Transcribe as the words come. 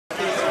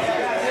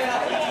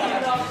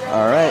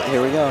Alright,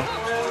 here we go.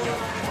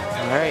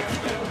 Alright.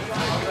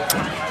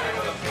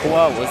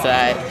 What was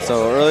that?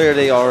 So earlier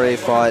they already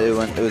fought. It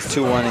was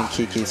 2-1 in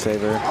Kiki's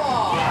favor.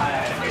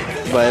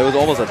 But it was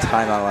almost a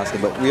timeout last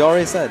game. But we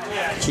already said,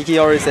 Kiki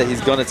already said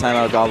he's going to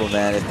timeout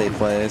Goblinman if they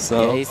play.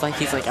 So yeah, he's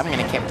like, I'm going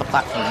to camp the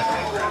platform.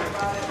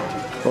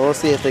 Well, we'll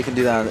see if they can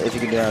do that. If you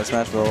can do that in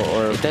Smash Bros.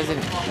 Or it doesn't.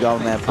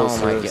 Goblinman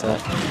post. Oh my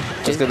god!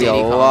 It's gonna be a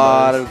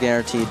lot of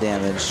guaranteed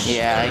damage.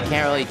 Yeah, I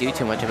can't really do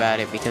too much about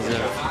it because of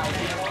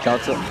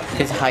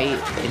his height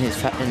and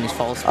his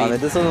fall speed. I mean,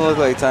 this doesn't look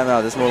like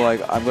timeout. This is more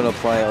like I'm gonna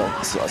apply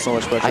so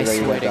much pressure that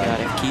you swear to God,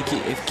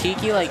 if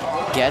Kiki like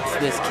gets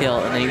this kill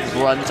and then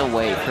he runs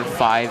away for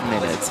 5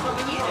 minutes.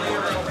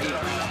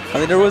 I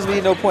mean, there was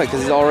really no point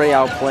because he's already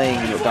outplaying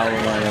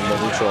Goblinman in the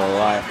neutral a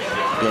lot.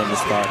 In the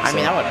spot, I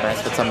mean, that would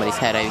mess with somebody's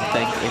head, I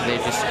think, if they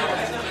just...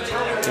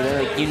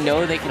 They're like, you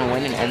know they can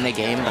win and end the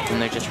game, but then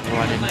they're just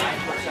running.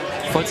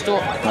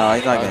 Footstool? No,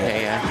 he's not going to.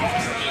 Okay, yeah.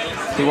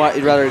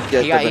 He'd rather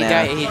get the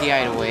banana. He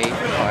died away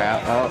or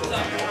out. Oh.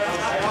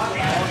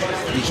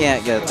 You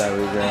can't get that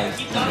regrab.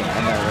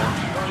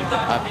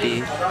 Up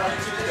B.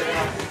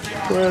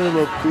 Random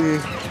up B.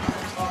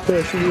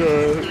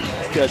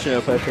 Catching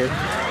up right here.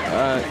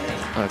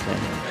 Okay.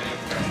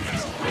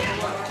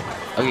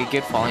 Okay,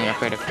 good falling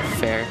up right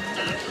fair.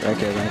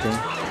 Okay.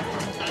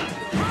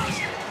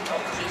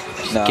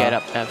 No. Get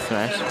up, F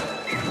smash.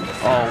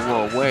 Oh,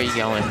 whoa, where are you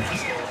going?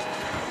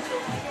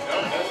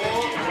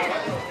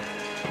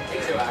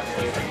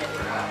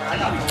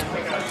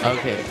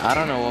 Okay, I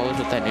don't know what was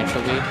with that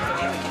neutral beat.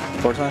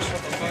 Forward smash?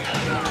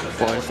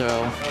 Forward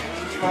throw.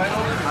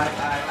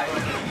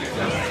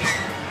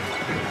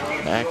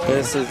 Back.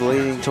 This is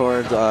leading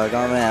towards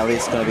Goblinman at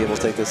least going to be able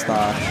to take this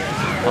stock.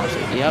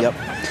 Yep.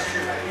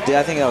 Yeah,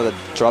 I think that was a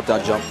drop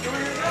down jump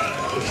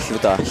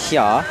with the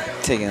Hya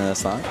taking this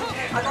stock.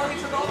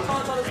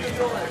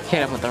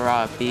 Hit him with the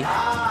raw B.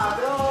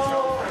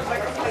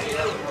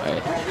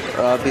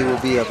 Raw B will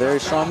be a very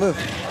strong move.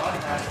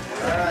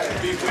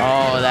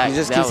 Oh, that he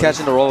just keeps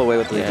catching the roll away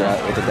with the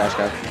dash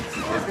grab.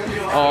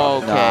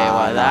 Okay,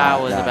 well that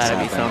was about to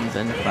be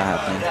something. Not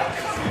happening.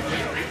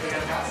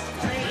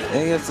 I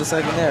think it's the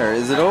second there.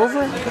 Is it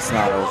over? It's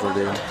not over,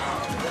 dude.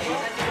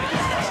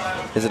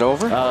 Is it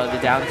over? The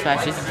down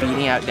smash is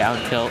beating out down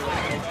tilt.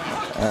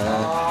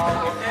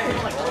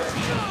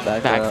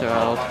 Back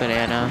throw,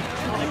 banana.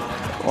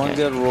 One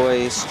good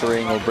Roy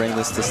string will bring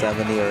this to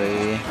 70 or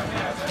 80.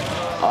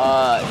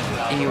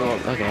 He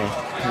rolled, okay.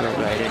 He rolled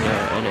right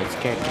in its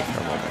character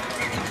for a moment.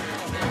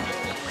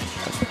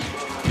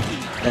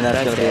 And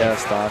that's going to be a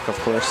stock, of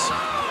course.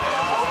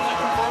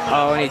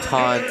 Oh, and he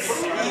taunts.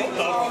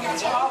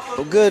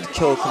 Oh, good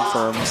kill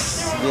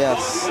confirms.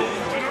 Yes.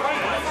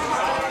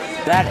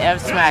 That F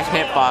smash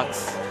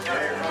hitbox.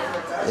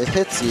 It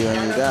hits you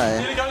and you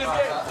die.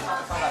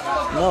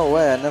 No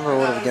way, I never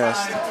would have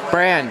guessed.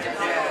 Brand.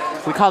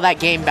 We call that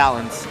game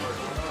balance.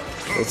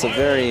 It's a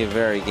very,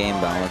 very game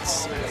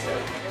balance.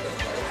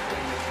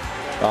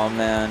 Oh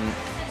man.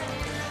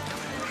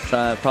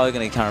 Probably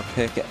going to counter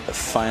pick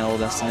Final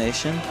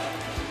Destination.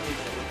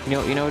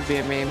 You know what would be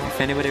a meme?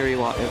 If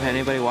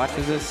anybody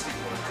watches this,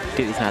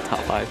 dude, he's not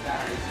top 5.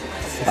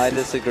 I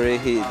disagree.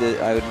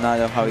 I would not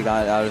know how he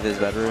got out of his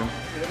bedroom.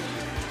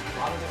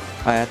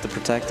 I have to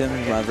protect him.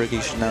 Maverick,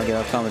 you should now get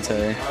off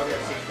commentary.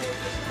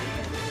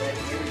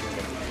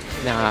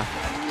 Nah.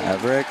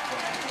 Maverick.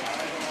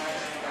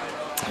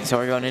 So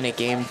we're going into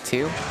game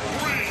 2.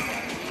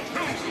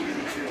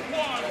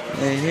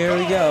 And here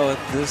we go with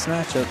this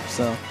matchup.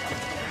 So,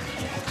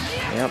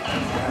 yep.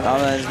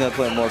 Goblinman's gonna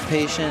play more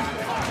patient,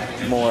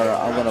 more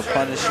I'm gonna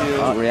punish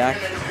you,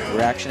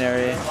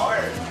 reactionary.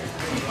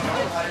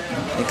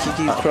 And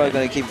Kiki's probably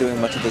gonna keep doing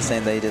much of the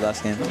same that he did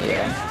last game.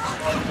 Yeah.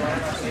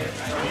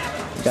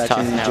 Got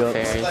you these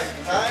jumps.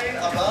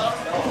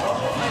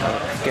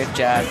 Good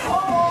job.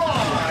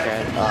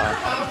 Good.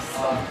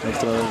 Let's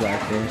throw those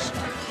back first.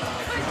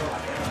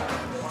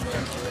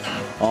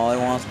 All he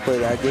wants to play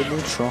that good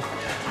neutral.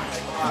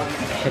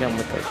 Hit him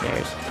with those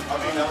nairs.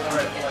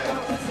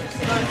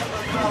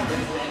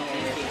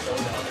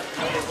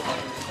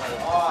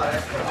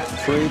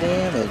 Free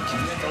damage.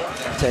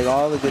 Take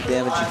all the good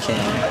damage you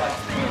can.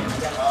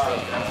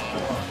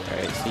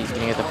 Alright, so he's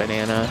gonna get the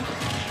banana.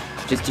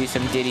 Just do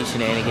some Diddy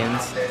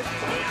shenanigans.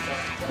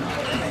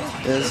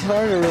 It's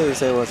hard to really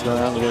say what's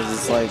going on because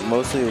it's like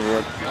mostly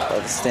what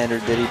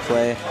standard Diddy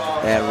play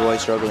and Roy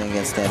struggling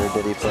against standard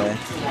Diddy play.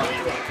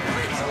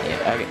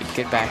 Yeah, okay,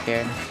 good back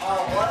there.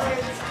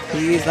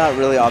 He's not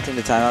really opting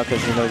to timeout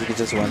because he knows he could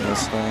just win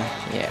this way.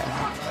 Yeah,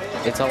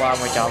 it's a lot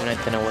more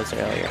dominant than it was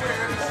earlier.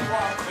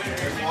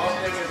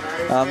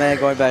 Oh man,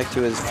 going back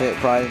to his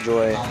pride and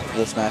joy,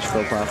 the Smash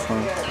 4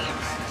 platform.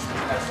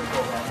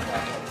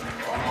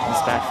 The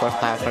Smash 4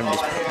 platform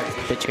just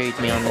betrayed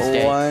me on this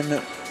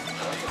day.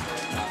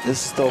 This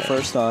is still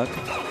first stock.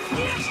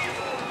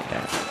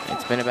 Yeah,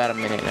 it's been about a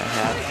minute and a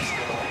half.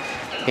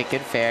 Hit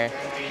good fair.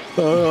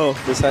 Oh,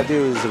 this high B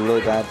was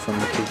really bad from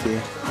Kiki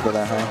for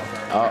that high.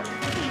 Oh.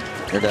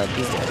 You're dead.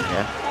 He's dead,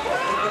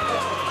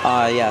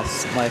 yeah.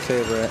 Yes, my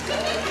favorite.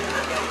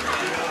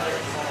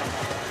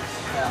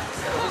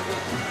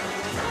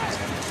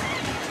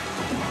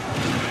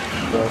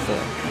 Go for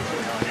it.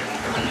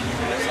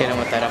 Just hit him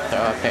with that up throw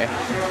up here.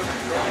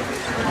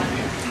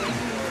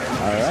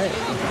 Alright.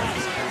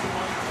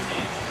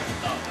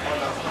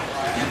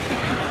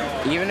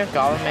 Even if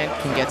Goblinman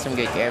can get some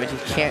good damage, he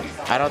can't.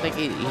 I don't think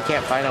he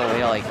can't find a way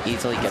to like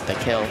easily get the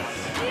kill.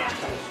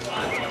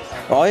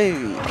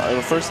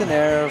 Oh, first in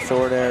air,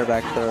 forward air,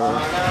 back throw.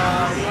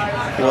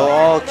 We'll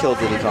all kill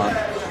Diddy Kong.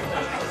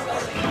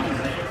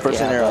 First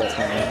in air all the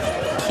time.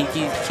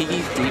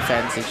 Kiki's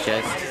defense is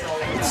just.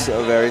 It's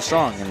so very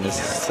strong, and this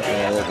is,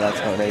 that's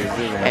how they do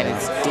it. And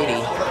it's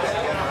Diddy.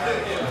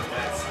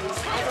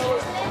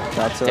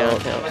 Down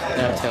tilt.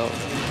 Down tilt.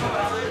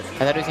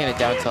 I thought he was gonna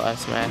down tilt F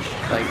smash,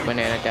 like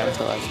banana down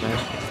tilt F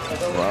smash.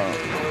 Well,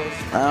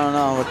 I don't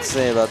know what to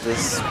say about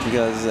this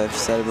because I've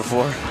said it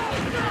before.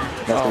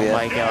 Oh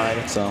my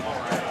god. So,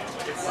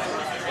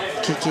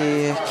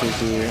 Kiki,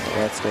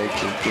 let's go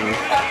Kiki.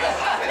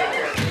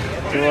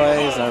 Boy,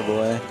 he's our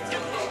boy.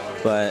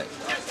 But,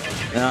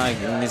 no,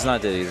 he's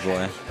not Diddy's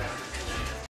boy.